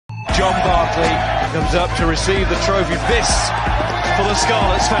John Barkley comes up to receive the trophy. This, for the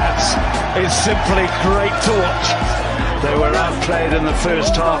Scarlets fans, is simply great to watch. They were outplayed in the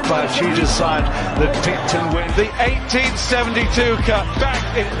first half by a Tudor side that picked and win the 1872 Cup back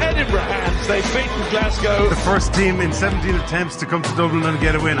in Edinburgh hands. They've beaten Glasgow. The first team in 17 attempts to come to Dublin and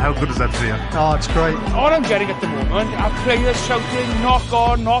get a win. How good is that for you? Oh, it's great. All I'm getting at the moment are players shouting, knock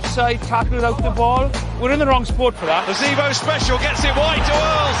on, offside, tackle out the ball. We're in the wrong sport for that. The Zebo special gets it wide to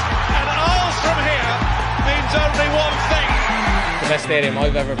Earls, and Earls from here means only one thing. The best stadium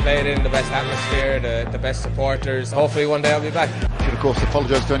I've ever played in, the best atmosphere, the best supporters. Hopefully one day I'll be back. Should of course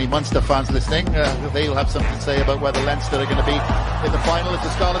apologise to any Munster fans listening. They'll have something to say about whether Leinster are going to be in the final if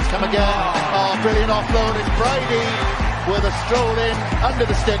the Scarlets come again. Oh, brilliant offload. It's Brady with a stroll in under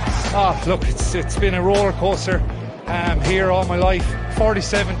the sticks. Oh, look, it's been a roller coaster here all my life.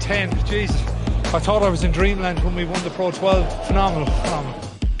 47-10, jeez. I thought I was in dreamland when we won the Pro 12. Phenomenal.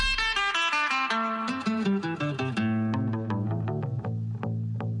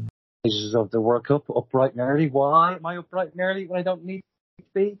 Of the World Cup up bright and early. Why am I up bright and early when I don't need to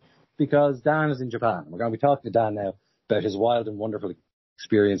be? Because Dan is in Japan. We're going to be talking to Dan now about his wild and wonderful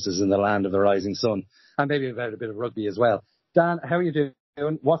experiences in the land of the rising sun, and maybe about a bit of rugby as well. Dan, how are you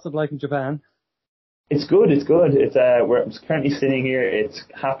doing? What's it like in Japan? It's good. We're currently sitting here. It's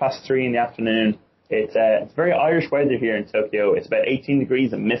 3:30 in the afternoon. It's very Irish weather here in Tokyo. It's about 18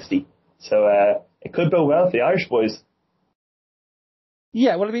 degrees and misty, so it could go well for the Irish boys.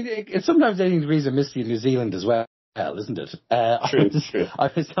 Yeah, well, I mean, it's sometimes 18 degrees and misty in New Zealand as well, isn't it? True. I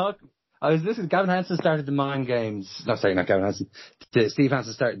was listening. Gavin Hansen started the mind games. No, sorry, not Gavin Hansen. Steve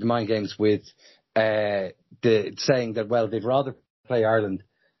Hansen started the mind games with saying that, well, they'd rather play Ireland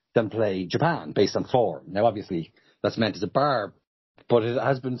than play Japan based on form. Now, obviously, that's meant as a bar, but it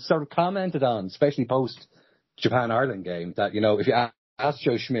has been sort of commented on, especially post Japan-Ireland game, that, you know, if you ask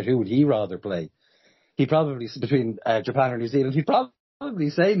Joe Schmidt who would he rather play, he'd probably, between Japan or New Zealand, he'd probably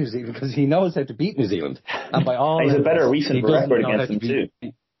say New Zealand because he knows how to beat New Zealand. And by all he's a better recent record against them too.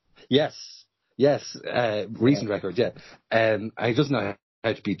 Yes, recent record, yeah. He doesn't know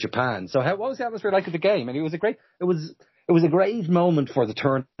how to beat Japan. So what was the atmosphere like at the game? And it was a great moment for the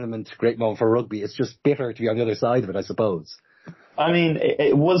tournament, great moment for rugby. It's just bitter to be on the other side of it, I suppose. I mean,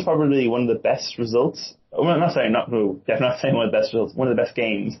 it was probably one of the best results. Well, I'm not saying one of the best results, one of the best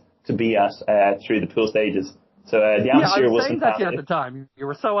games to be at through the pool stages. So the atmosphere was fantastic. I was saying that to you at the time. You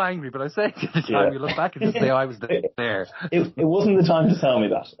were so angry, but I was saying at the time, you look back and say, I was there. It wasn't the time to tell me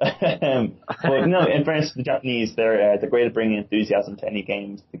that. But no, in fairness to the Japanese, they're great at bringing enthusiasm to any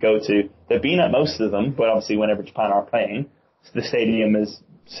games they go to. They've been at most of them, but obviously whenever Japan are playing, the stadium is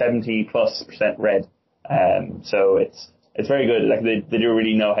 70+% red. So it's very good. Like they do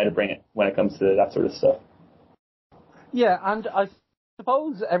really know how to bring it when it comes to that sort of stuff. Yeah, and I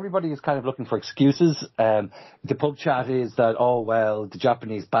suppose everybody is kind of looking for excuses. The pub chat is that, oh, well, the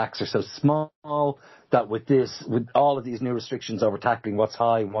Japanese backs are so small that with all of these new restrictions over tackling what's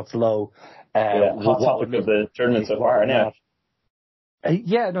high and what's low. Hot topic of the tournament so far, yeah.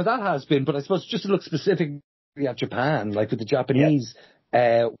 Yeah, no, that has been, but I suppose just to look specifically at Japan, like with the Japanese,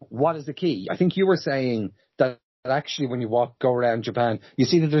 what is the key? I think you were saying that actually when you go around Japan, you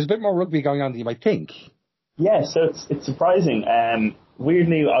see that there's a bit more rugby going on than you might think. Yeah, so it's surprising.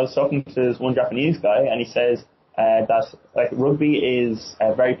 Weirdly, I was talking to this one Japanese guy, and he says that like rugby is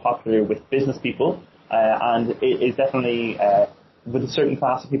very popular with business people, and it is definitely with a certain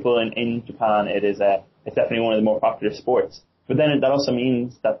class of people in Japan. It's definitely one of the more popular sports. But then that also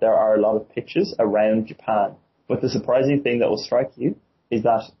means that there are a lot of pitches around Japan. But the surprising thing that will strike you is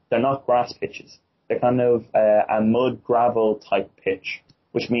that they're not grass pitches. They're kind of a mud gravel type pitch,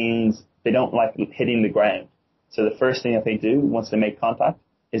 which means they don't like hitting the ground. So the first thing that they do once they make contact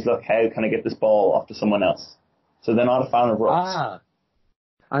is look, how can I get this ball off to someone else? So they're not a fan of ropes.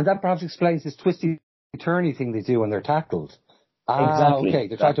 And that perhaps explains this twisty turny thing they do when they're tackled. Exactly. Okay,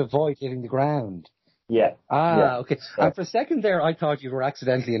 they're trying to avoid hitting the ground. Yeah. Okay. And for a second there, I thought you were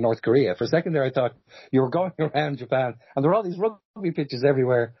accidentally in North Korea. For a second there, I thought you were going around Japan, and there were all these rugby pitches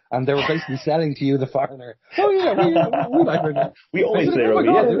everywhere, and they were basically selling to you, the foreigner. Oh yeah, we like rugby. We always play rugby.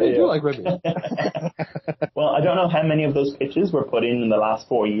 Oh my God, we do like rugby. Well, I don't know how many of those pitches were put in the last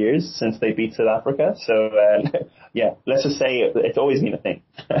 4 years since they beat South Africa. So yeah, let's just say it's always been a thing.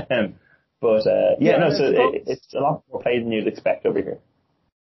 But it's a lot more played than you'd expect over here.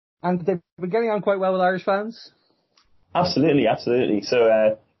 And they've been getting on quite well with Irish fans? Absolutely. So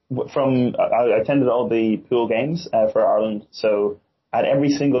I attended all the pool games for Ireland. So at every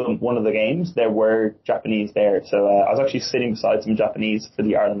single one of the games, there were Japanese there. So I was actually sitting beside some Japanese for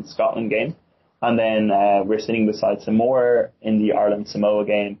the Ireland-Scotland game. And then we're sitting beside some more in the Ireland-Samoa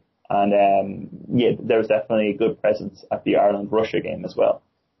game. And there was definitely a good presence at the Ireland-Russia game as well.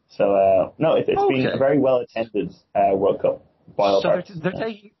 So no, it's been a very well attended World Cup by all parts.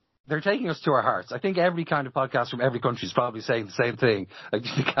 They're taking us to our hearts. I think every kind of podcast from every country is probably saying the same thing. Like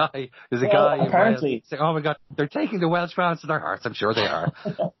there's a guy apparently saying, "Oh my God, they're taking the Welsh fans to their hearts." I'm sure they are.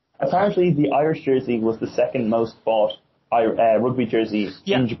 Apparently, the Irish jersey was the second most bought rugby jersey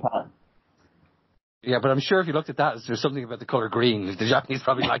in Japan. Yeah, but I'm sure if you looked at that, there's something about the colour green. The Japanese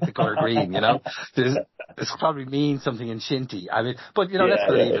probably like the colour green, This probably means something in Shinty. I mean, but, let's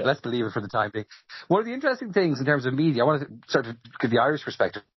believe it. Let's believe it for the time being. One of the interesting things in terms of media, I want to sort of give the Irish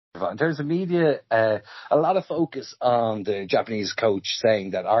perspective. In terms of media, a lot of focus on the Japanese coach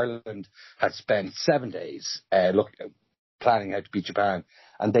saying that Ireland had spent 7 days planning how to beat Japan,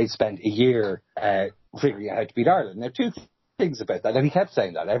 and they'd spent a year figuring out how to beat Ireland. Now, two things about that, and he kept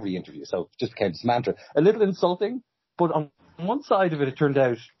saying that every interview, so it just became this mantra. A little insulting, but on one side of it, it turned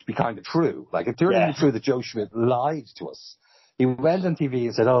out to be kind of true. Like, it turned out true that Joe Schmidt lied to us. He went on TV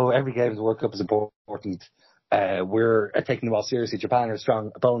and said, every game of the World Cup is important. We're taking them all seriously. Japan are a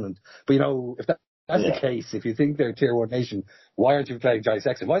strong opponent. But, if that's the case, if you think they're a Tier 1 nation, why aren't you playing Johnny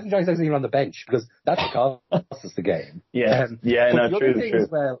Sexton? Why isn't Johnny Sexton even on the bench? Because that's what cost us the game. True.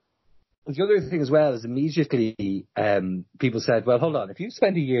 The other thing as well is immediately people said, well, hold on, if you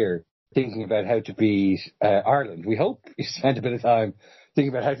spend a year thinking about how to beat Ireland, we hope you spend a bit of time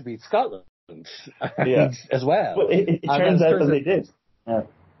thinking about how to beat Scotland as well. Well, it turns out that they did. Yeah.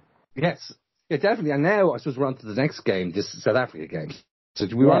 Yes. Yeah, definitely. And now I suppose we're on to the next game, this South Africa game. So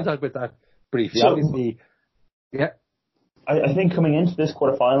do we want to talk about that briefly? Obviously, I think coming into this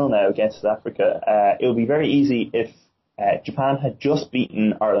quarterfinal now against South Africa, it will be very easy if Japan had just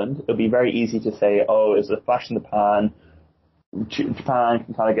beaten Ireland. It would be very easy to say, it's a flash in the pan. Japan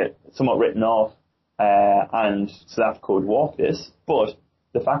can kind of get somewhat written off, and South Africa would walk this. But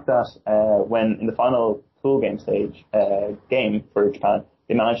the fact that when in the final pool game stage game for Japan,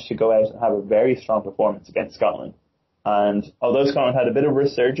 they managed to go out and have a very strong performance against Scotland. And although Scotland had a bit of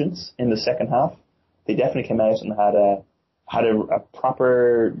resurgence in the second half, they definitely came out and had a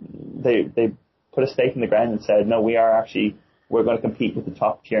proper. They put a stake in the ground and said, no, we're going to compete with the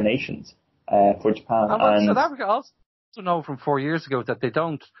top tier nations for Japan. And South Africa also know from 4 years ago that they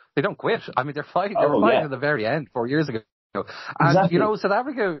don't quit. I mean, they're fighting. They were fighting at the very end 4 years ago. And exactly. South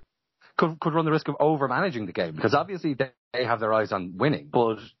Africa could run the risk of over managing the game, because obviously they have their eyes on winning,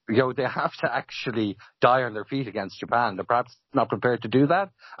 but they have to actually die on their feet against Japan. They're perhaps not prepared to do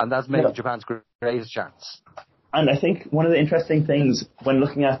that, and that's maybe Japan's greatest chance. And I think one of the interesting things when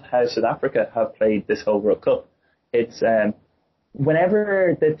looking at how South Africa have played this whole World Cup, it's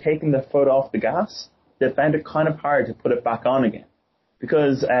whenever they've taken their foot off the gas, they've found it kind of hard to put it back on again.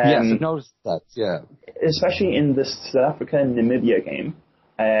 Because yes, I've noticed that. Yeah, especially in this South Africa and Namibia game,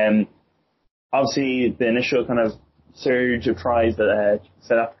 obviously the initial kind of surge of tries that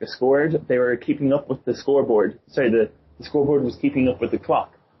South Africa scored, they were keeping up with the scoreboard. Sorry, the scoreboard was keeping up with the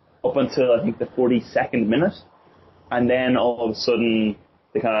clock up until I think the 42nd minute, and then all of a sudden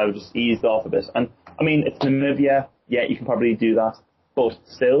they kind of just eased off a bit. And I mean, it's Namibia, you can probably do that, but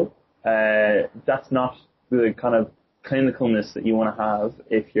still, that's not the kind of clinicalness that you want to have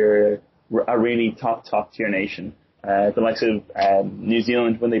if you're a really top tier nation. The likes of New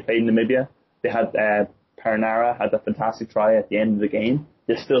Zealand, when they played Namibia, they had Paranara had that fantastic try at the end of the game.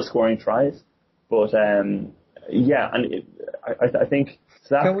 They're still scoring tries, but I think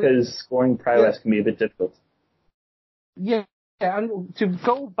South Africa's scoring prowess can be a bit difficult. Yeah, and to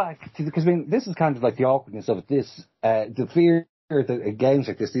go back to because this is kind of like the awkwardness of it. The fear that games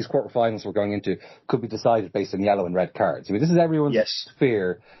like this, these quarterfinals we're going into, could be decided based on yellow and red cards. I mean, this is everyone's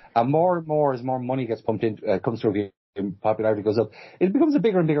fear, and more and more as more money gets pumped in, comes through, and popularity goes up, it becomes a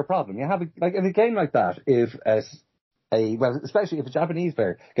bigger and bigger problem. You have in a game like that, if especially if a Japanese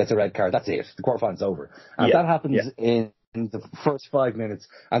player gets a red card, that's it. The quarterfinal's over, and if that happens in the first 5 minutes,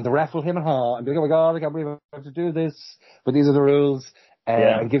 and the ref will him and haw and be like, oh my God, I can't believe I have to do this, but these are the rules,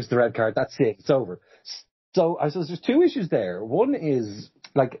 and gives the red card. That's it. It's over. So I suppose there's two issues there. One is,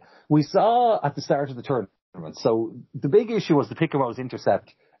 like we saw at the start of the tournament, so the big issue was the Picamo's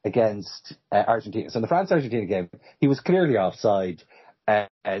intercept against Argentina. So in the France-Argentina game, he was clearly offside. The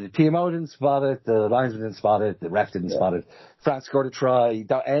TMO didn't spot it, the linesman didn't spot it, the ref didn't spot it. France scored a try.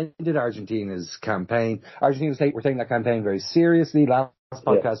 That ended Argentina's campaign. Argentina were taking that campaign very seriously. Last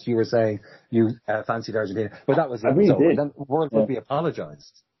podcast you were saying you fancied Argentina, but that was it. Then World Rugby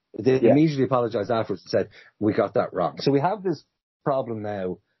apologised. They immediately apologised afterwards and said, we got that wrong. So we have this problem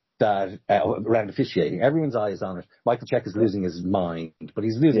now that around officiating. Everyone's eye is on it. Michael Check is losing his mind, but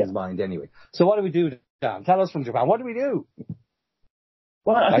he's losing his mind anyway. So what do we do, Dan? Tell us from Japan. What do we do?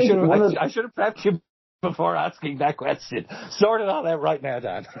 Well, I should have prepped you before asking that question. Sort it all out right now,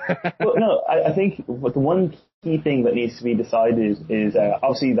 Dan. Well, no, I think the one key thing that needs to be decided is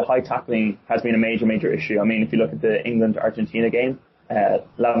obviously the high tackling has been a major issue. I mean, if you look at the England-Argentina game,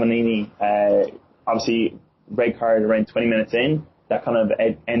 Lavanini, obviously red card around 20 minutes in, that kind of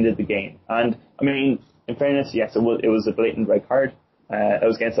ended the game. And I mean, in fairness, yes, it was a blatant red card. It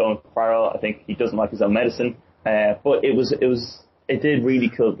was against Owen Farrell. I think he doesn't like his own medicine. But it did really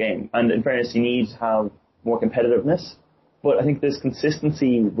kill the game. And in fairness, you need to have more competitiveness. But I think there's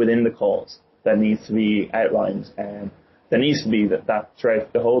consistency within the calls that needs to be outlined. There needs to be that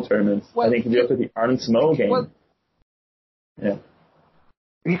throughout the whole tournament. Well, I think if you look at the Ireland-Samoa game, yeah.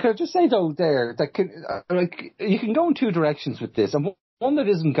 You could just say though there that you can go in two directions with this, and one that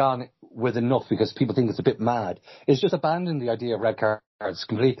isn't gone with enough because people think it's a bit mad is just abandon the idea of red cards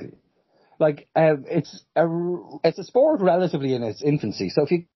completely. Like it's a sport relatively in its infancy, so if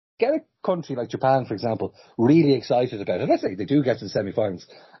you get a country like Japan, for example, really excited about it, let's say they do get to the semi-finals,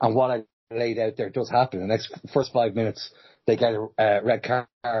 and what I laid out there does happen. In the first 5 minutes, they get a red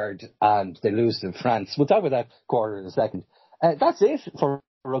card and they lose to France. We'll talk about that quarter in a second. That's it for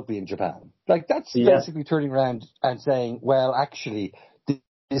rugby in Japan. Like, that's basically turning around and saying, well, actually,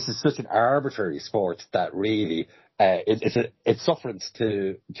 this is such an arbitrary sport that really it's sufferance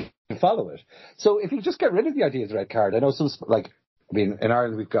to follow it. So if you just get rid of the idea of the red card, I know in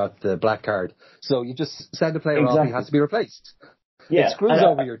Ireland we've got the black card, so you just send a player off, he has to be replaced. Yeah, it screws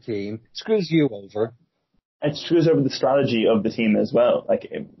over your team, screws you over. It screws over the strategy of the team as well.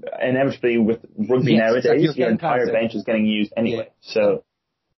 Like, inevitably with rugby nowadays, your entire bench is getting used anyway. Yeah. So,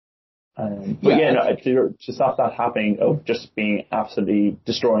 to stop that happening, of just being absolutely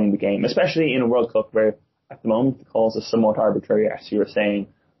destroying the game, especially in a World Cup where at the moment the calls are somewhat arbitrary, as you were saying.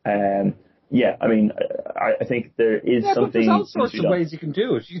 I think there is something. But there's all sorts of ways you can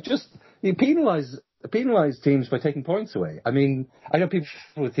do it. You penalise teams by taking points away. I mean, I know people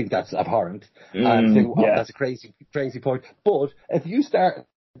would think that's abhorrent and think, that's a crazy point. But if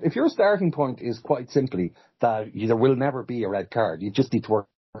your starting point is quite simply that there will never be a red card, you just need to work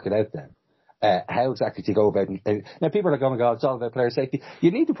it out then. How exactly do you go about it? Now, people are like, oh my God, it's all about player safety.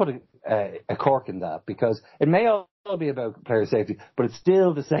 You need to put a cork in that, because it may all be about player safety, but it's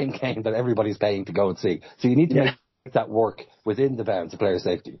still the same game that everybody's paying to go and see. So you need to make that work within the bounds of player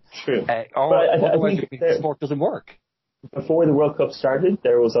safety. True. Otherwise the sport doesn't work. Before the World Cup started,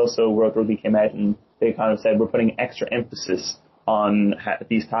 there was also World Rugby came out and they kind of said we're putting extra emphasis on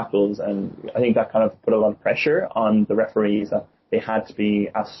these tackles, and I think that kind of put a lot of pressure on the referees that they had to be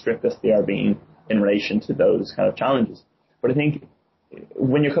as strict as they are being in relation to those kind of challenges. But I think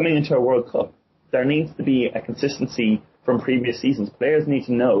when you're coming into a World Cup, there needs to be a consistency from previous seasons. Players need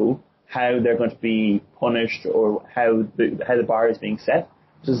to know how they're going to be punished or how the bar is being set.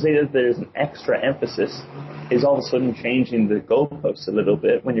 To say that there's an extra emphasis is all of a sudden changing the goalposts a little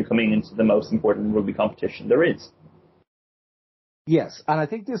bit when you're coming into the most important rugby competition there is. Yes, and I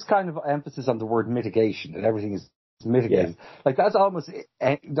think this kind of emphasis on the word mitigation, that everything is mitigated, like that's almost,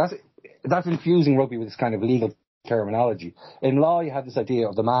 that's infusing rugby with this kind of legal terminology. In law, you have this idea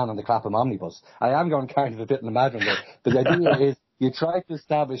of the man on the Clapham omnibus. I am going kind of a bit in the mad one there, but the idea is you try to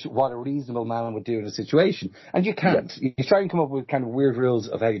establish what a reasonable man would do in a situation, and you can't. You try and come up with kind of weird rules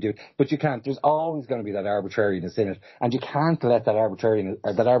of how you do it, but you can't. There's always going to be that arbitrariness in it, and you can't let that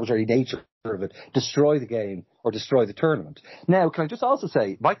arbitrary nature of it destroy the game or destroy the tournament. Now, can I just also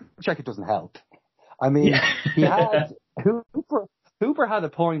say, Michael Cheika doesn't help. I mean, he had Hooper had a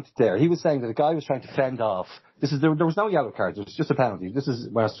point there. He was saying that a guy was trying to fend off. There was no yellow cards. It was just a penalty. This is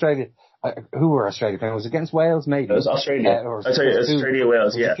when Australia. Who were Australia playing? It was against Wales, maybe. It was Australia. Australia,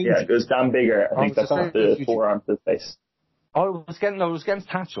 Wales. Yeah. It was Dan Bigger. I think that's not the forearm to the face. Oh, it was against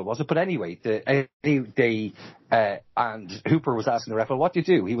Tatchell, was it? But anyway, and Hooper was asking the ref, well, what do you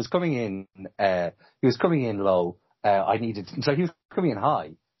do? He was coming in low. So he was coming in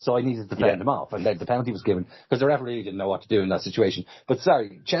high. So I needed to fend him off, and then the penalty was given because the referee didn't know what to do in that situation. But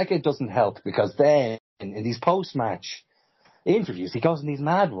sorry, Cheika doesn't help, because then in these post-match interviews, he goes in these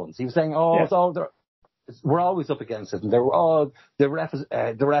mad ones. He was saying, we're always up against it, and he's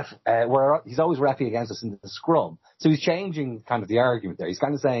always reffing against us in the scrum. So he's changing kind of the argument there. He's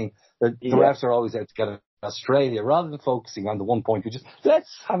kind of saying that the refs are always out to get Australia, rather than focusing on the one point, which is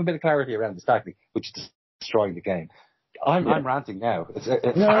let's have a bit of clarity around this tackling, which is destroying the game. I'm ranting now. Because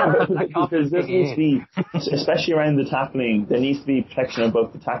there needs to be, especially around the tackling, there needs to be protection of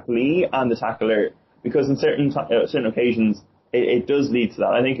both the tacklee and the tackler, because in certain occasions it does lead to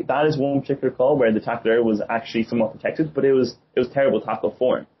that. I think that is one particular call where the tackler was actually somewhat protected, but it was terrible tackle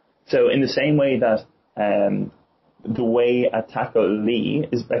form. So in the same way that the way a tacklee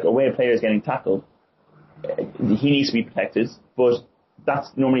is, like a way a player is getting tackled, he needs to be protected, but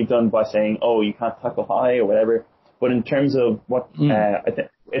that's normally done by saying, oh, you can't tackle high or whatever. But in terms of what, I think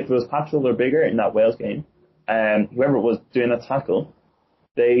if it was Paschal or Biggar in that Wales game, whoever was doing that tackle,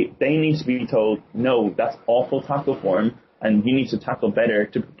 they need to be told, no, that's awful tackle form, and you need to tackle better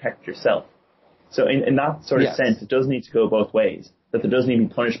to protect yourself. So in that sort of sense, it does need to go both ways, that there does need to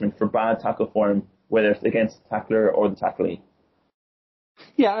be punishment for bad tackle form, whether it's against the tackler or the tacklee.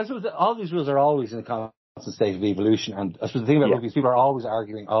 Yeah, I suppose all these rules are always in a constant state of evolution, and I suppose the thing about rugby is people are always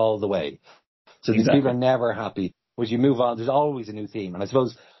arguing all the way. So these people are never happy. As you move on, there's always a new theme. And I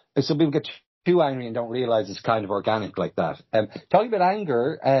suppose if some people get too angry and don't realise it's kind of organic like that. Talking about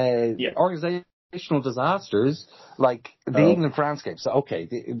anger, organisational disasters, like the England-France game. So, okay,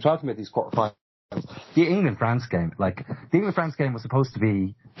 talking about these quarterfinals, the England-France game, like, the England-France game was supposed to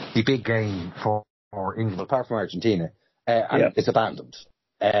be the big game for England, apart from Argentina, and it's abandoned.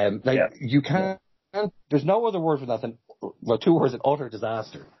 You can't, there's no other word for that than, well, two words, an utter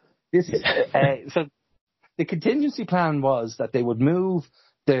disaster. This is, so the contingency plan was that they would move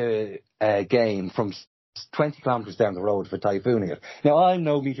the game from 20 kilometres down the road for typhoon hit. Now, I'm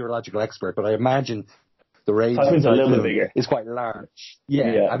no meteorological expert, but I imagine the range of the typhoon is quite large.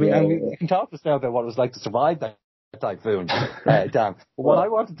 I mean, you can talk to us now about what it was like to survive that typhoon, Dan. But what I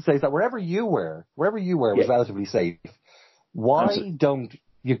wanted to say is that wherever you were was relatively safe. Why don't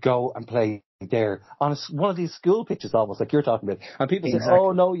you go and play there on one of these school pitches, almost like you're talking about? And people say,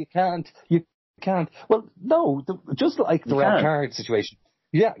 oh, no, you can't. Well, no, just like the red card situation.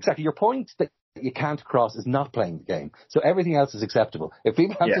 Yeah, exactly. Your point that you can't cross is not playing the game. So everything else is acceptable. If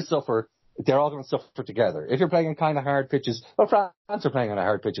people have to suffer, they're all going to suffer together. If you're playing on kind of hard pitches, well, France are playing on a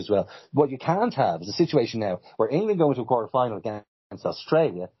hard pitch as well. What you can't have is a situation now where England go into a quarter-final against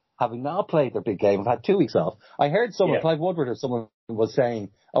Australia, having not played their big game, have had 2 weeks off. I heard someone, Clive Woodward or someone was saying,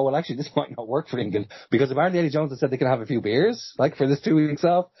 oh, well, actually, this might not work for England, because apparently Eddie Jones has said they can have a few beers, like, for this 2 weeks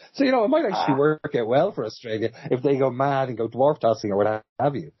off. So, it might actually work out well for Australia if they go mad and go dwarf tossing or what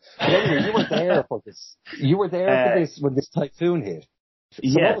have you. But anyway, you were there for this. You were there for this when this typhoon hit.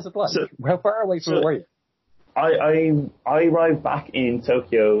 So what was it like? So, how far away from were you? I arrived back in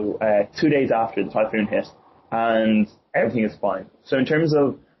Tokyo 2 days after the typhoon hit, and everything is fine. So in terms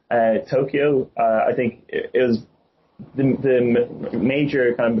of Tokyo, I think it was the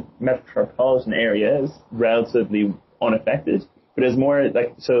major kind of metropolitan area is relatively unaffected, but it's more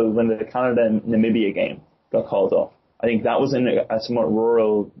like, so when the Canada and Namibia game got called off, I think that was in a somewhat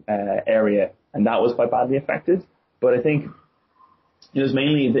rural area, and that was quite badly affected. But I think it was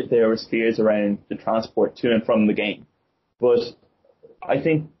mainly that there were fears around the transport to and from the game. But I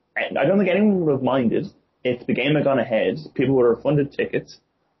don't think anyone would have minded if the game had gone ahead, people would have refunded tickets,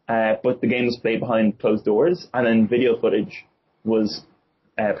 but the game was played behind closed doors, and then video footage was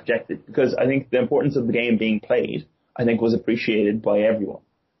projected. Because I think the importance of the game being played, I think, was appreciated by everyone.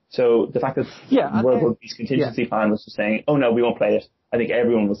 So the fact that World Rugby's contingency plan was just saying, oh no, we won't play it, I think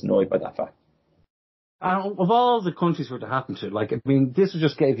everyone was annoyed by that fact. Of all the countries where it happened to, this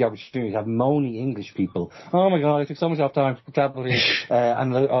just gave the opportunity to have moany English people. Oh my God, I took so much off time to travel here,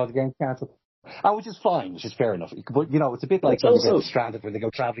 and the game's cancelled. And which is fine, which is fair enough. But, it's a bit like when they get stranded when they go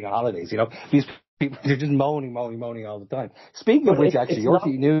travelling on holidays, These people, they're just moaning all the time. Speaking of which, actually, your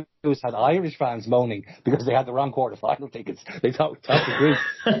News had Irish fans moaning because they had the wrong quarter-final tickets. They talked to Greece.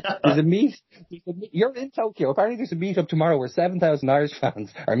 There's a meet. You're in Tokyo. Apparently there's a meet-up tomorrow where 7,000 Irish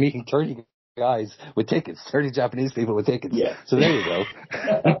fans are meeting 30 guys with tickets, 30 Japanese people with tickets. Yeah. So there you go.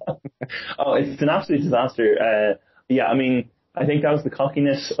 Oh, it's an absolute disaster. I mean, I think that was the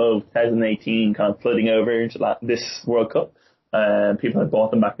cockiness of 2018 kind of flooding over into this World Cup. People had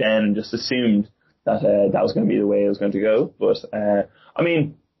bought them back then and just assumed that that was going to be the way it was going to go. But, I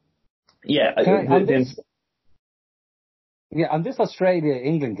mean, and this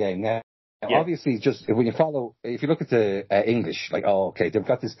Australia-England game now, obviously, just when if you look at the English, they've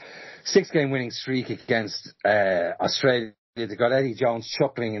got this 6-game winning streak against Australia. They've got Eddie Jones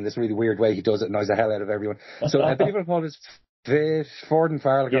chuckling in this really weird way he does it, annoys the hell out of everyone. So people call this fit. Ford and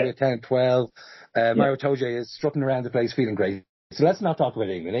Farrell are going to be at 10-12. Mario Toje is strutting around the place feeling great. So let's not talk about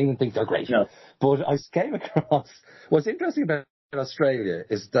England. England think they're great. No. But I came across, what's interesting about Australia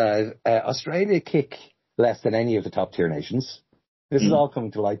is that Australia kick less than any of the top tier nations. This is all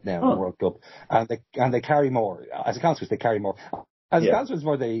coming to light now in the World Cup, and they carry more. As a consequence, they carry more. As a consequence,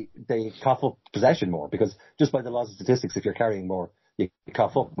 more they cough up possession more, because just by the laws of statistics, if you're carrying more, you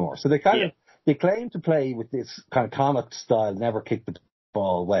cough up more. So they they claim to play with this kind of Connacht style, never kick the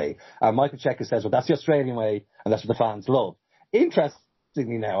ball away. And Michael Cheika says, well, that's the Australian way, and that's what the fans love.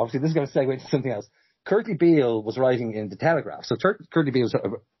 Interestingly now, obviously this is going to segue into something else. Curtly Beale was writing in the Telegraph. So Curtly Beale was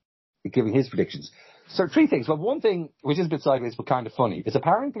giving his predictions. So 3 things. Well, one thing, which is a bit sideways but kind of funny, is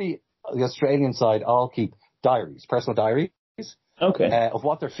apparently the Australian side all keep diaries, personal diaries, of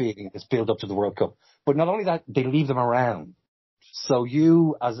what they're feeling this build up to the World Cup. But not only that, they leave them around. So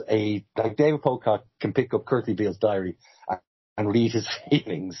you, like David Pocock, can pick up Curtly Beale's diary and read his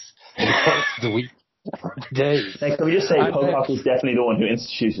feelings in the course of the week for days. Like, can we just say Pocock is definitely the one who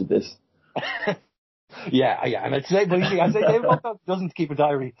instituted this? Yeah, and I'd say David Pocock doesn't keep a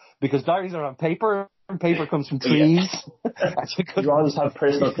diary because diaries are on paper and paper comes from trees. You always have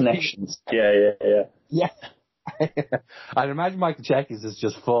personal connections. Yeah. I'd imagine Michael Checkers is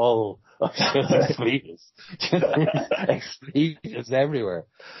just full of expletives everywhere.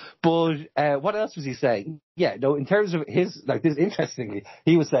 But what else was he saying? Yeah, no, in terms of his, like this, interestingly,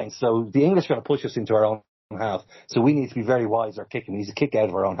 he was saying, so the English are going to push us into our own half, so we need to be very wise our kicking. We need to kick out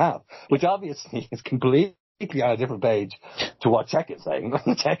of our own half, which obviously is completely on a different page to what Czech is saying.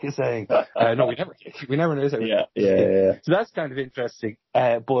 Czech is saying, no, we never kick. We never know. Yeah. So that's kind of interesting.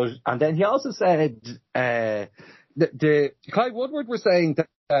 And then he also said, the Clive Woodward were saying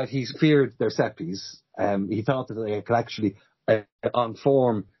that he's feared their set piece. He thought that they could actually, on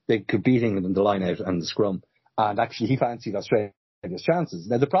form, they could beat England in the line out and the scrum. And actually, he fancied Australia's chances.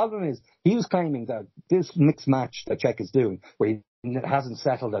 Now, the problem is, he was claiming that this mixed match that Czech is doing, where he hasn't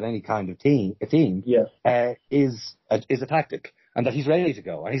settled on any kind of team, is a tactic, and that he's ready to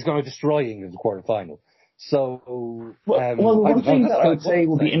go, and he's going to destroy England in the quarter-final. So, one thing that I would say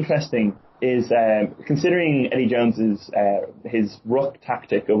would be interesting is, considering Eddie Jones's, his ruck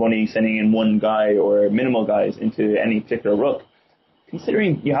tactic of only sending in one guy or minimal guys into any particular ruck,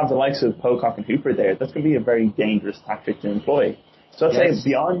 considering you have the likes of Pocock and Hooper there, that's going to be a very dangerous tactic to employ. So I'd say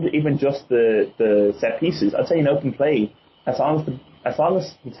beyond even just the set pieces, I'd say in open play, as long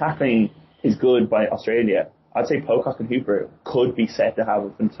as the tackling is good by Australia, I'd say Pocock and Hooper could be set to have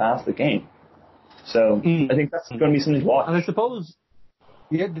a fantastic game. So I think that's going to be something to watch. And I suppose,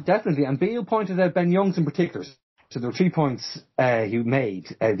 yeah, definitely. And Beale pointed out Ben Youngs in particular. So there were 3 points he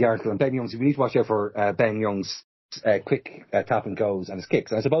made, the article on Ben Youngs. We need to watch out for Ben Youngs' quick tap and goes and his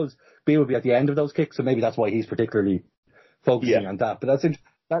kicks. And I suppose Beale will be at the end of those kicks, so maybe that's why he's particularly focusing on that. But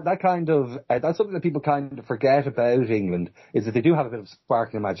that kind of that's something that people kind of forget about England, is that they do have a bit of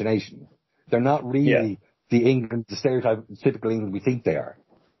spark in imagination. They're not really the typical England we think they are.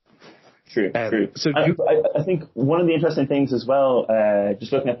 True. So I think one of the interesting things as well,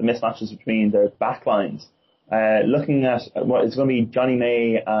 just looking at the mismatches between their backlines, looking at what it's going to be Johnny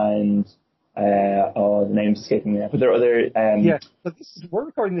May and the name's escaping me, but there are other. But we're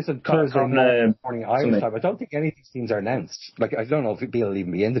recording this on Thursday morning Irish time. I don't think any of these teams are announced. Like, I don't know if Beale will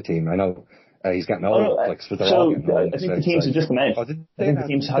even be in the team. I know he's getting old. I think the teams have just come out. I think the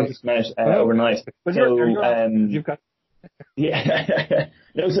teams have just come out overnight. But you've got.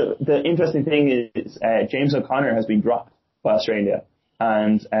 No, so the interesting thing is James O'Connor has been dropped by Australia,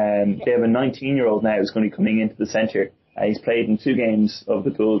 and they have a 19-year-old now who's going to be coming into the centre. He's played in 2 games of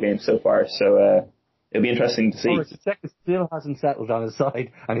the pool game so far, so it'll be interesting to see. Checker still hasn't settled on his side,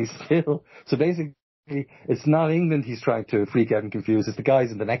 and he's still... So basically, it's not England he's trying to freak out and confuse, it's the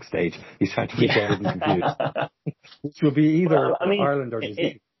guys in the next stage he's trying to freak out and confuse. Which will be either Ireland or New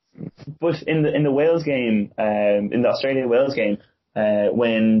Zealand. But in the Wales game, in the Australia-Wales game,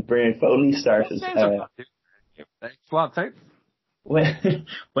 when Bernard Foley started...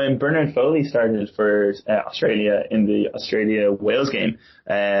 When Bernard Foley started for Australia in the Australia-Wales game,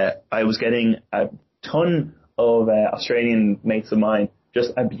 I was getting a ton of Australian mates of mine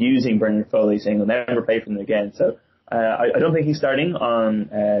just abusing Bernard Foley, saying he'll never play for them again. So I don't think he's starting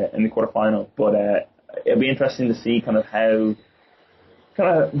in the quarterfinal, but it'll be interesting to see kind of how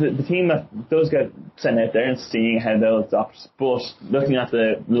the team that does get sent out there and seeing how they'll adopt. But looking at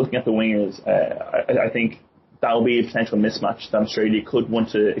the wingers, I think that will be a potential mismatch that Australia could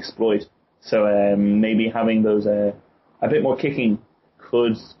want to exploit. So maybe having those a bit more kicking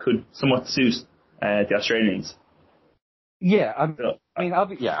could somewhat suit the Australians. Yeah, I mean,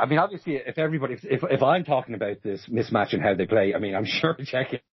 obviously, if I'm talking about this mismatch and how they play, I mean, I'm sure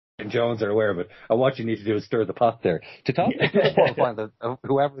Czech and Jones are aware of it. And what you need to do is stir the pot there to talk about this quarterfinal.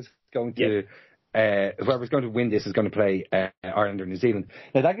 Whoever's going to win this is going to play Ireland or New Zealand.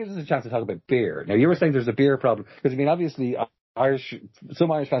 Now that gives us a chance to talk about beer. Now you were saying there's a beer problem because I mean obviously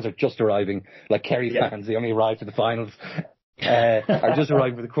some Irish fans are just arriving, like Kerry fans. They only arrived for the finals, are just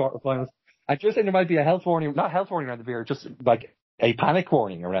arriving for the quarterfinals. I'm just saying there might be a health warning, not health warning around the beer, just like a panic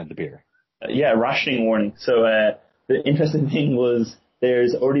warning around the beer. Rationing warning. So the interesting thing was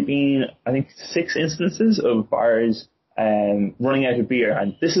there's already been I think 6 instances of bars running out of beer.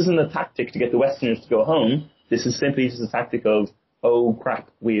 And this isn't a tactic to get the Westerners to go home. This is simply just a tactic of, oh crap,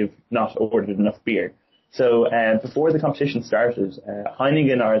 we have not ordered enough beer. So before the competition started,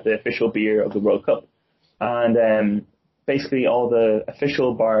 Heineken are the official beer of the World Cup. And basically all the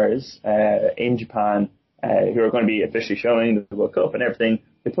official bars in Japan who are going to be officially showing the World Cup and everything,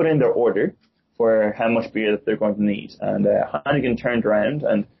 they put in their order for how much beer that they're going to need. And Heineken turned around,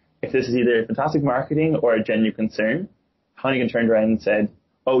 and if this is either fantastic marketing or a genuine concern, Heineken turned around and said,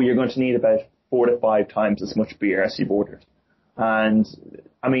 oh, you're going to need about 4 to 5 times as much beer as you've ordered. And,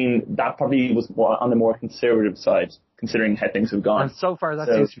 I mean, that probably was on the more conservative side, considering how things have gone. And so far that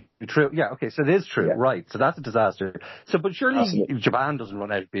seems to be true. Yeah, okay, so it is true, right. So that's a disaster. So, but surely Absolutely. Japan doesn't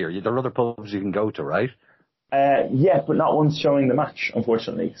run out of beer. There are other pubs you can go to, right? Yeah, but not one's showing the match,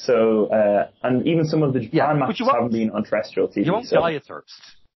 unfortunately. So, and even some of the Japan matches haven't been on terrestrial TV. You won't die of thirst.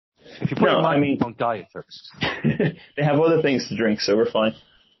 If you put it in you won't die of thirst. They have other things to drink, so we're fine.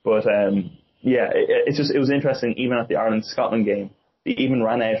 But, yeah, it was interesting, even at the Ireland-Scotland game, they even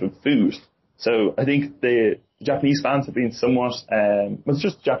ran out of food. So I think the Japanese fans have been somewhat, it's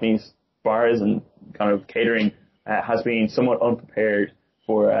just Japanese bars and kind of catering has been somewhat unprepared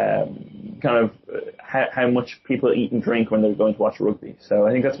for kind of how much people eat and drink when they're going to watch rugby. So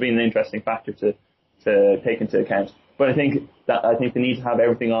I think that's been an interesting factor to take into account. But I think they need to have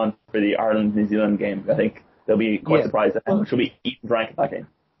everything on for the Ireland-New Zealand game. I think they'll be quite surprised at how much will be eaten and drank at that game.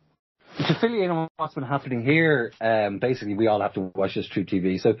 To fill you in on what's been happening here, basically we all have to watch this through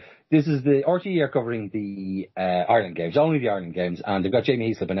TV. So this is the RTE are covering the Ireland games, only the Ireland games, and they've got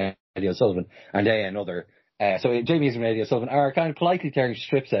Jamie Heaslip and Eddie O'Sullivan and another. So Jamie Heaslip and Eddie O'Sullivan are kind of politely tearing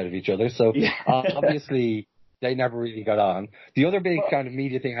strips out of each other. So obviously they never really got on. The other big kind of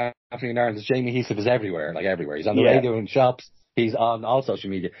media thing happening in Ireland is Jamie Heaslip is everywhere. He's on the radio in shops. He's on all social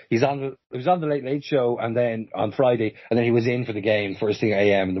media. He was on the Late Late Show, and then on Friday, and then he was in for the game first thing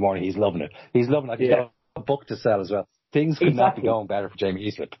AM in the morning. He's loving it. He's got a book to sell as well. Things could not be going better for Jamie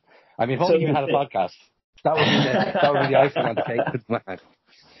Heaslip. I mean, if only you had a podcast, that would be the icing on the cake, man.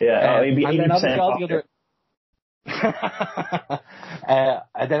 Yeah, maybe 80% and then obviously all the other.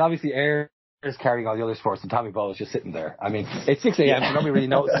 And then obviously Air is carrying all the other sports, and Tommy Ball is just sitting there. I mean, it's 6 a.m., so nobody really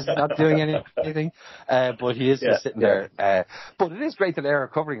notices he's not doing anything, but he is just sitting there. But it is great that Air are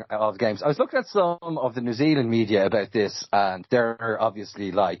covering all the games. I was looking at some of the New Zealand media about this, and they're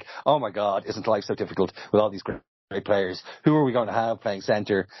obviously like, oh my God, isn't life so difficult with all these great players? Who are we going to have playing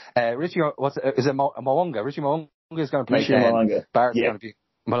centre? Richie, is it Mo'unga? Richie Mo'unga is going to play 10. Barrett's going to be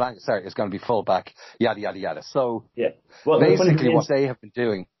Malanga, is going to be full back, yada, yada, yada. So, well, basically what they have been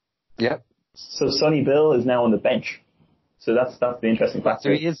doing, So Sonny Bill is now on the bench. So that's the interesting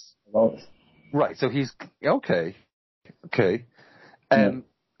factor. So he is right. So he's okay.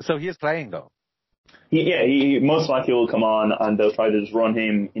 So he is playing though. He most likely will come on, and they'll try to just run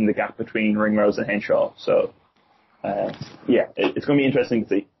him in the gap between Ringrose and Henshaw. So it's going to be interesting to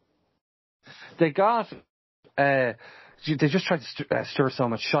see. They got. They just tried to stir so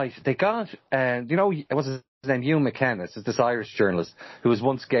much shite. They got, it was his name, Hugh McKenna, is this Irish journalist who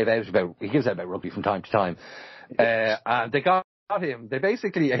once gives out about rugby from time to time. And they got him. They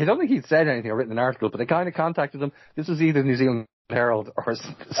basically, I don't think he'd said anything or written an article, but they kind of contacted him. This was either New Zealand Herald or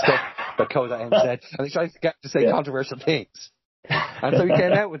stuff that Coda M said. And they tried to get to say controversial things. And so he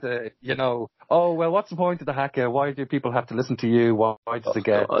came out with oh, well, what's the point of the haka? Why do people have to listen to you? Why does it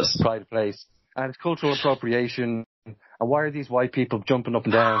get pride of place? And it's cultural appropriation. And why are these white people jumping up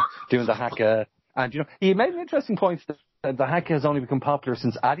and down doing the haka? And, he made an interesting point that the haka has only become popular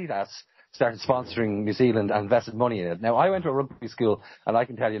since Adidas started sponsoring New Zealand and invested money in it. Now, I went to a rugby school, and I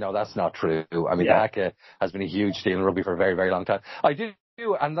can tell you, no, that's not true. I mean, the haka has been a huge deal in rugby for a very, very long time. I do,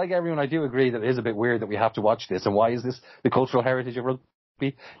 and like everyone, I do agree that it is a bit weird that we have to watch this. And why is this the cultural heritage of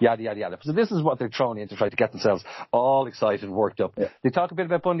rugby? Yada, yada, yada. So this is what they're throwing in to try to get themselves all excited and worked up. Yeah. They talk a bit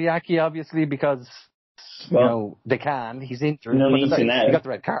about Bundy Aki, obviously, because... they can. He's injured. No need to now. He got the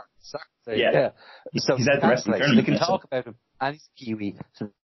red card. So he's out the rest of the tournament. They can talk about him, and he's Kiwi, so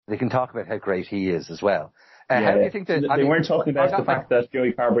they can talk about how great he is as well. How do you think that... They weren't talking about the fact that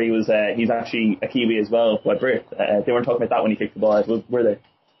Joey Carberry he's actually a Kiwi as well, by birth. They weren't talking about that when he kicked the ball out, were they?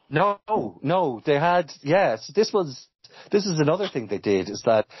 No, they had... Yes, this is another thing they did, is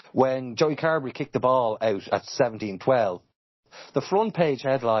that when Joey Carberry kicked the ball out at 17-12, the front page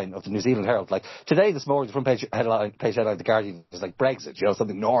headline of the New Zealand Herald, like today, this morning, the front page headline of the Guardian was like Brexit,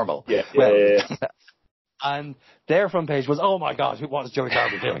 something normal. And their front page was, oh my God, what is Joey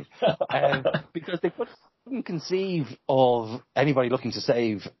Carberry doing? Because they couldn't conceive of anybody looking to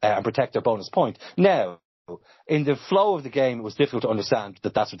save and protect their bonus point. Now, in the flow of the game, it was difficult to understand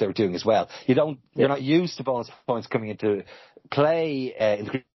that that's what they were doing as well. You're not used to bonus points coming into play in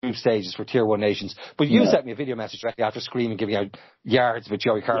the group stages for Tier 1 nations. But you sent me a video message directly after screaming, giving out yards with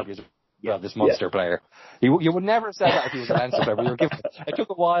Joey Carbery as well, this monster player. You would never have said that if he was a Leinster player. But you were giving, it took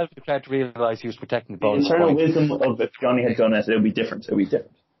a while for the player to realise he was protecting the bonus points. The internal wisdom of if Johnny had done it, it would be different.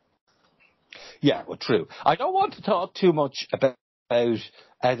 Yeah, well, true. I don't want to talk too much about the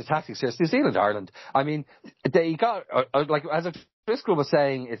tactics here. It's New Zealand, Ireland. I mean, they got, like, as Driscoll was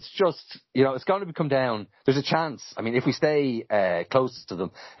saying, it's just, it's going to come down. There's a chance. I mean, if we stay close to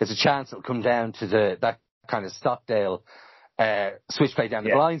them, there's a chance it'll come down to that kind of Stockdale switch play down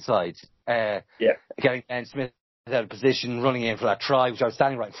the blind side. Getting Ben Smith out of position, running in for that try, which I was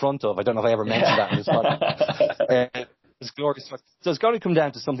standing right in front of. I don't know if I ever mentioned that in this podcast. It's glorious. So it's going to come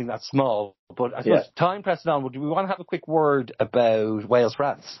down to something that's small. But I suppose time pressing on, do we want to have a quick word about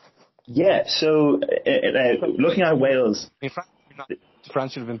Wales-France? Yeah, so looking at Wales... I mean,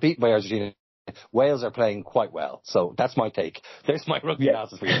 France should have been beaten by Argentina. Wales are playing quite well. So that's my take. There's my rugby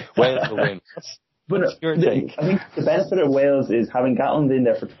analysis for you. Wales will win. What's your take? I think the benefit of Wales is having Gatland in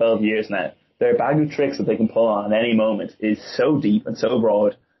there for 12 years now. Their bag of tricks that they can pull on at any moment is so deep and so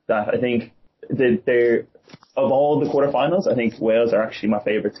broad that I think they're... Of all the quarterfinals, I think Wales are actually my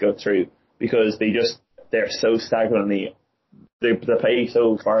favourite to go through because they're so staggeringly, they play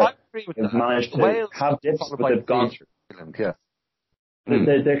so far. They've managed to have dips, but they've gone through.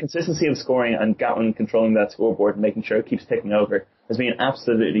 Their consistency of scoring and Gatland controlling that scoreboard and making sure it keeps ticking over has been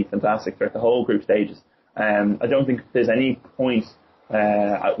absolutely fantastic throughout the whole group stages. I don't think there's any point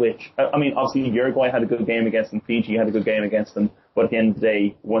at which, I mean, obviously Uruguay had a good game against them, Fiji had a good game against them, but at the end of the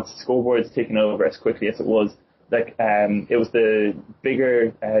day, once the scoreboard is ticking over as quickly as it was, it was the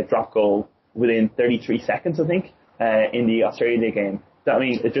bigger drop goal within 33 seconds, I think, in the Australia Day game. That, I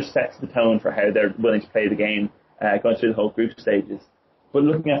mean, it just sets the tone for how they're willing to play the game going through the whole group stages. But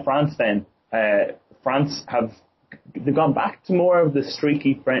looking at France then, France they've gone back to more of the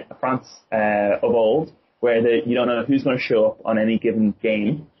streaky France of old, where you don't know who's going to show up on any given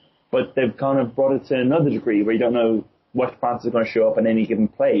game, but they've kind of brought it to another degree where you don't know what France is going to show up on any given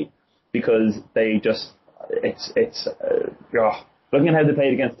play because they just, looking at how they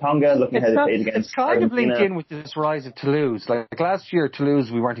played against Tonga, looking at how they played against Argentina. It's kind Argentina. of linked in with this rise of Toulouse. Like last year, Toulouse,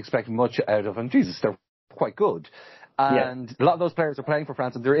 we weren't expecting much out of, and Jesus, they're quite good. And a lot of those players are playing for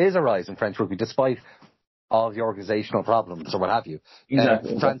France, and there is a rise in French rugby, despite all the organisational problems or what have you.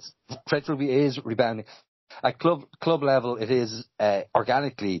 Exactly. French rugby is rebounding. At club level, it is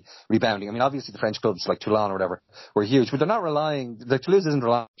organically rebounding. I mean, obviously the French clubs like Toulon or whatever were huge, but they're not relying. Toulouse isn't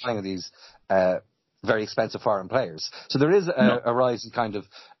relying on these very expensive foreign players. So there is a rise in kind of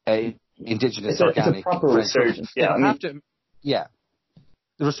indigenous organic. It's a proper resurgence. Yeah,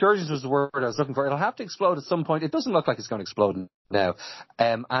 the resurgence was the word I was looking for. It'll have to explode at some point. It doesn't look like it's going to explode now.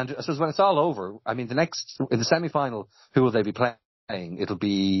 And I suppose when it's all over, I mean, in the semi-final, who will they be playing? It'll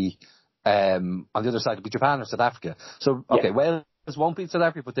be. On the other side, it'll be Japan or South Africa. So, okay, Wales won't beat South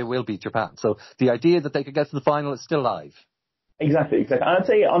Africa, but they will beat Japan. So the idea that they could get to the final is still live. Exactly. I'd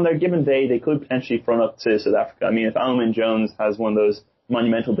say on their given day, they could potentially front up to South Africa. I mean, if Alun Jones has one of those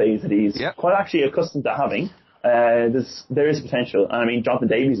monumental days that he's quite actually accustomed to having, there is potential. And I mean, Jonathan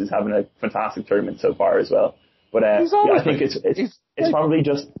Davies is having a fantastic tournament so far as well. But I think it's probably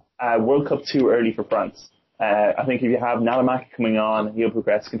just World Cup too early for France. I think if you have Nalamack coming on, he'll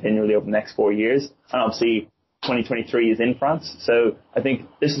progress continually over the next 4 years. And obviously, 2023 is in France. So I think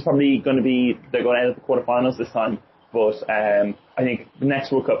this is probably going to be, they're going out of the quarterfinals this time. But I think the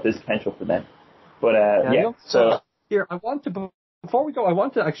next World Cup, there's potential for them. But Here, before we go, I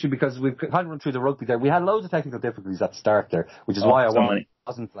want to actually, because we've kind of run through the rugby there, we had loads of technical difficulties at the start there, which is why I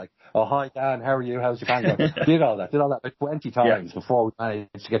wasn't like, oh, hi Dan, how are you, how's your band going? did all that like 20 times before we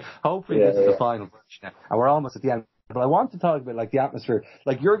managed to get, hopefully this is the final version now, and we're almost at the end. But I want to talk about like the atmosphere,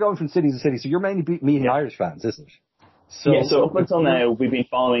 like you're going from city to city, so you're mainly meeting Irish fans, isn't it? So up until now, we've been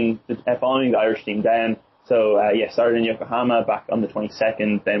following the Irish team down. So started in Yokohama back on the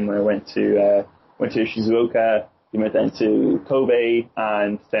 22nd, then we went to Shizuoka, we went then to Kobe,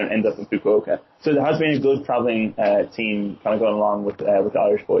 and then ended up in Fukuoka. So there has been a good travelling team kind of going along with the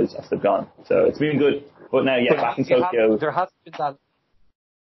Irish boys as they've gone. So it's been good. But now, back in Tokyo. There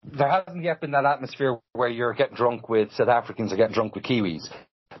hasn't yet been that atmosphere where you're getting drunk with South Africans or getting drunk with Kiwis.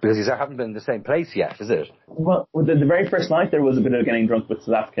 Because these haven't been in the same place yet, is it? Well, the very first night there was a bit of getting drunk with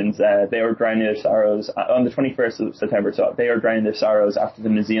South Africans. They were drowning their sorrows on the 21st of September. So they were drowning their sorrows after the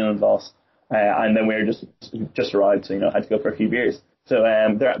New Zealand loss. And then we were just arrived, so, had to go for a few beers. So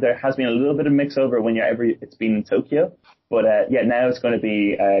there has been a little bit of mix over whenever it's been in Tokyo. But now it's going to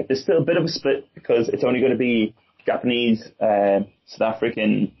be, there's still a bit of a split because it's only going to be Japanese, South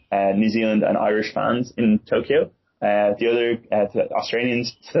African, New Zealand and Irish fans in Tokyo. The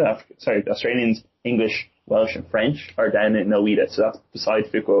Australians, English, Welsh and French are down in Noida, so that's beside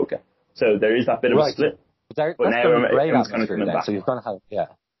Fukuoka. So there is that bit of a split. But now everyone's going to come back. So you're going to have,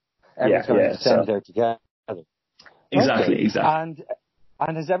 everyone's going to descend there together. Exactly.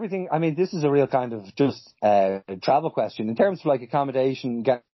 And is everything, I mean, this is a real kind of just travel question. In terms of like accommodation,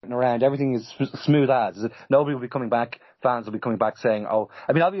 getting around, everything is smooth as. Is it, nobody will be coming back, fans will be coming back saying,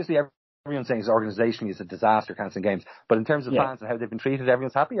 obviously everyone's saying it's organisationally it's a disaster cancelling games. But in terms of fans and how they've been treated,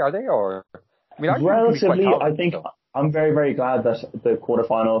 everyone's happy, are they? Or, I mean, relatively, I think I'm very, very glad that the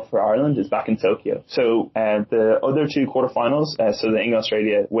quarterfinal for Ireland is back in Tokyo. So the other two quarterfinals, so the England,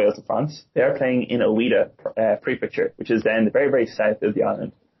 Australia, Wales and France, they're playing in Oita Prefecture, which is then the very, very south of the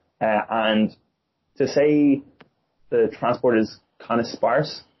island. And to say the transport is kind of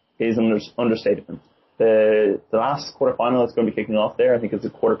sparse is an understatement. The last quarterfinal that's going to be kicking off there, I think it's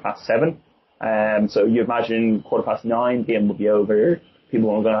at 7:15. So you imagine 9:15, game will be over. People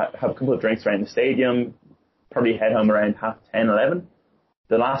are going to have a couple of drinks around the stadium, probably head home around 10:30, 11.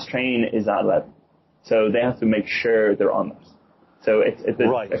 The last train is at 11. So they have to make sure they're on that. So it's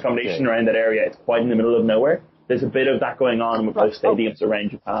the accommodation around that area. It's quite in the middle of nowhere. There's a bit of that going on with both stadiums around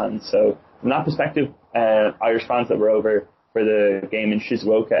Japan. So from that perspective, Irish fans that were over for the game in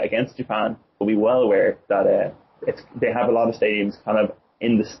Shizuoka against Japan will be well aware that they have a lot of stadiums kind of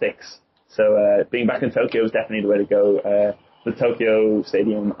in the sticks. So being back in Tokyo is definitely the way to go. The Tokyo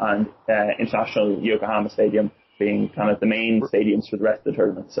Stadium and International Yokohama Stadium being kind of the main stadiums for the rest of the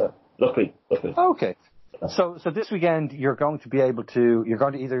tournament. So luckily. Okay. So this weekend you're going to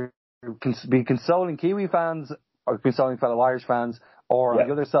either be consoling Kiwi fans or consoling fellow Irish fans, or on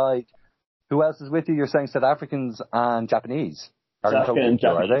the other side, who else is with you? You're saying South Africans and Japanese. South African and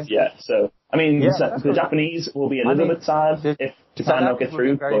Japanese, are they? Yeah. So I mean, the Japanese will be a little bit sad if Japan don't get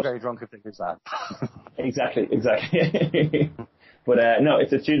through. Very, very drunk if they do that. Exactly. But no, it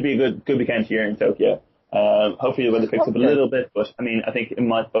should be a good weekend here in Tokyo. Hopefully the weather picks up a little bit, but I mean, I think it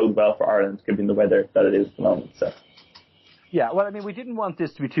might bode well for Ireland given the weather that it is at the moment. So. Yeah, well, I mean, we didn't want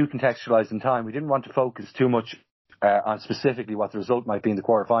this to be too contextualised in time. We didn't want to focus too much on specifically what the result might be in the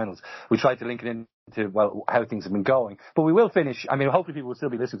quarterfinals. We tried to link it into, how things have been going. But we will finish. I mean, hopefully people will still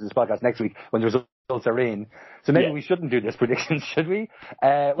be listening to this podcast next week when the results are in. So maybe we shouldn't do this prediction, should we?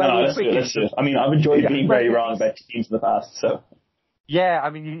 No, let's do it. I mean, I've enjoyed being very wrong about teams in the past, so. Yeah, I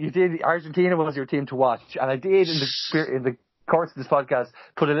mean, you did. Argentina was your team to watch. And I did, in the course of this podcast,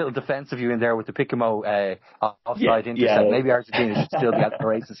 put a little defense of you in there with the Piccamo offside intercept. Maybe Argentina should still be at the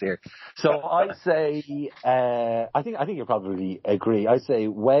races here. So I say, I think you'll probably agree. I say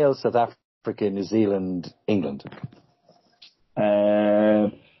Wales, South Africa, New Zealand, England.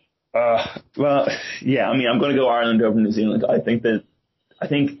 Well, yeah. I mean, I'm going to go Ireland over New Zealand. I think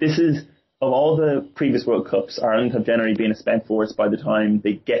this is, of all the previous World Cups, Ireland have generally been a spent force by the time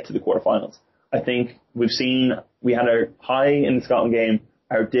they get to the quarterfinals. I think we had our high in the Scotland game,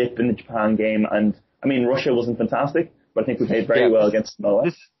 our dip in the Japan game, and I mean, Russia wasn't fantastic, but I think we played very well against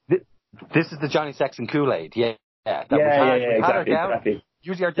Samoa. This is the Johnny Sexton Kool-Aid, exactly.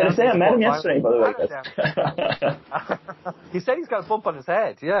 Usually our Did I say I met him yesterday, by the way? He said he's got a bump on his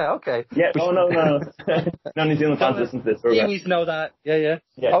head. Yeah, okay. Yeah, no. No New Zealand fans listen to this. You need to know that. Yeah.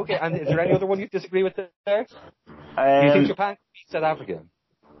 Okay, and is there any other one you disagree with there? Do you think Japan can beat South Africa?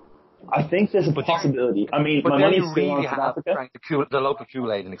 I think there's a possibility. I mean, my money's still on South Africa. The local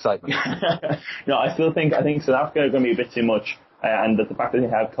Kool-Aid and excitement. No, I think South Africa are going to be a bit too much, and that the fact that they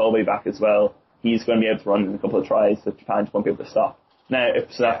have Colby back as well, he's going to be able to run in a couple of tries that Japan won't be able to stop. Now,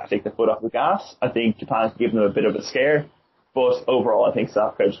 if South Africa take their foot off the gas, I think Japan's giving them a bit of a scare, but overall, I think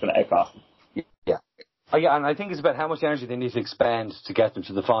South Africa are just going to outclass them. Yeah, and I think it's about how much energy they need to expend to get them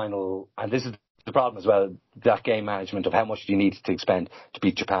to the final, and this is the problem as well, that game management of how much you need to expend to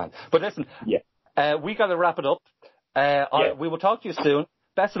beat Japan. But listen, we got to wrap it up. We will talk to you soon.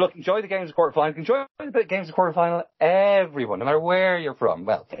 Best of luck. Enjoy the games of quarterfinal. Enjoy the games of quarterfinal. Everyone, no matter where you're from.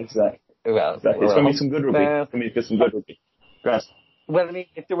 Well, exactly. It's going to be some good rugby. Great. Well, I mean,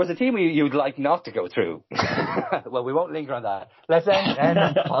 if there was a team you'd like not to go through, well, we won't linger on that. Let's end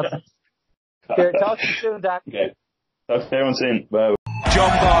on positive. Talk to you soon, Dan. Okay. Talk to everyone soon. Bye.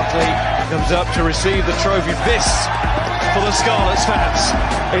 John Barkley comes up to receive the trophy. This, for the Scarlets fans,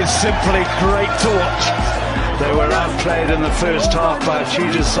 is simply great to watch. They were outplayed in the first half by a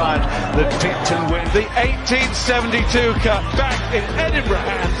Cheetahs side that picked and win the 1872 Cup back in Edinburgh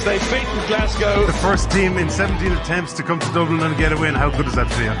hands. They've beaten Glasgow. The first team in 17 attempts to come to Dublin and get a win. How good does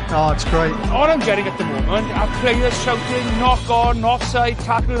that feel? Oh, it's great. All I'm getting at the moment are players shouting, knock on, offside,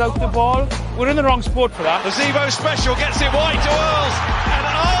 tackle out the ball. We're in the wrong sport for that. The Zebo special gets it wide to Earls, and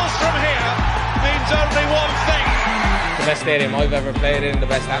Earls from here means only one thing. The best stadium I've ever played in, the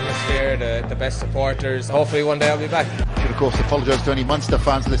best atmosphere, the best supporters. Hopefully one day I'll be back. I should of course apologise to any Munster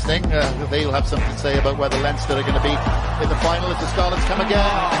fans listening. They'll have something to say about whether Leinster are going to be in the final if the Scarlets come again.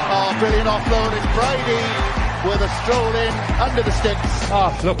 Oh, brilliant offload. It's Brady with a stroll in under the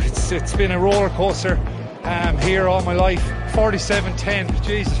sticks. Look, it's been a roller coaster here all my life. 47-10,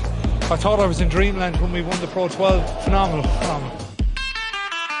 Jesus. I thought I was in dreamland when we won the Pro 12. Phenomenal.